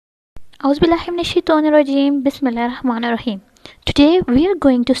Auzubillahiminash-shaytanir-rajim. Bismillahir-rahmanir-rahim. Today we are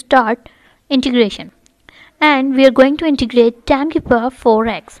going to start integration and we are going to integrate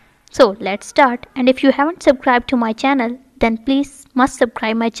tan⁴x. So let's start, and if you haven't subscribed to my channel then please must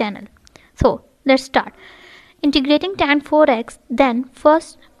subscribe my channel. So let's start integrating tan⁴x. Then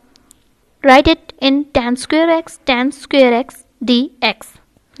first write it in tan⁴x dx.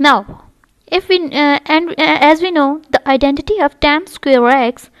 Now if we as we know the identity of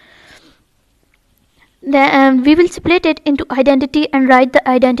tan⁴x, then we will split it into identity and write the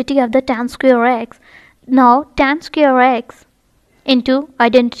identity of the tan⁴x. Now tan⁴x into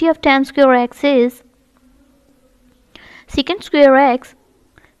identity of tan⁴x is sec⁴x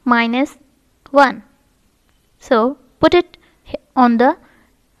minus 1. So put it on the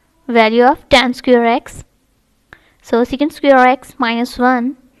value of tan⁴x. So sec⁴x minus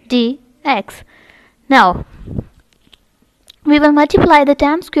 1 dx. Now we will multiply the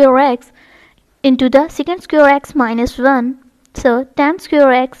tan⁴x into the sec⁴x minus 1. So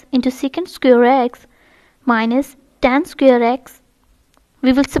tan⁴x into sec⁴x minus tan⁴x.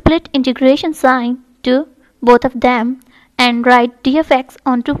 We will split integration sign to both of them and write d of x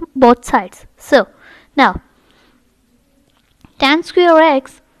onto both sides. So now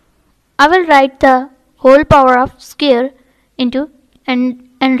tan⁴x, I will write the whole power of square into and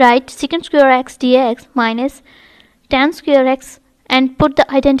write sec⁴x dx minus tan⁴x and put the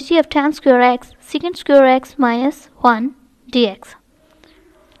identity of tan⁴x sec⁴x minus 1 dx.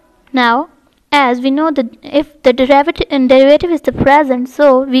 Now as we know that if the derivative is the present,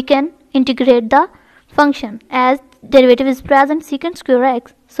 so we can integrate the function. As derivative is present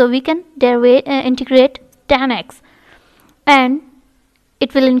sec⁴x, so we can integrate tan⁴x and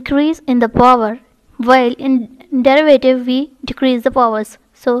it will increase in the power, while in derivative we decrease the powers.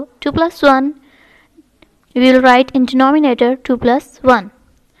 So 2 plus 1, we will write in denominator 2 plus 1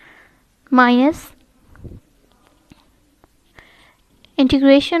 minus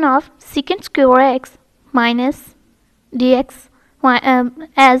integration of sec⁴x minus dx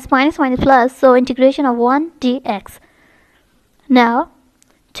as minus plus, so integration of 1 dx. Now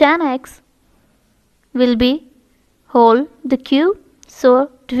tan⁴x will be whole the cube, so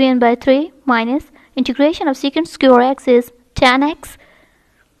division by 3 minus integration of sec⁴x is tan⁴x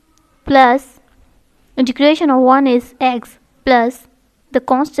plus integration of 1 is x plus the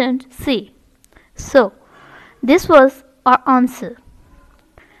constant c. So this was our answer.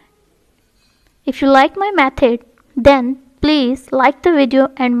 If you like my method, then please like the video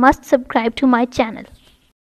and must subscribe to my channel.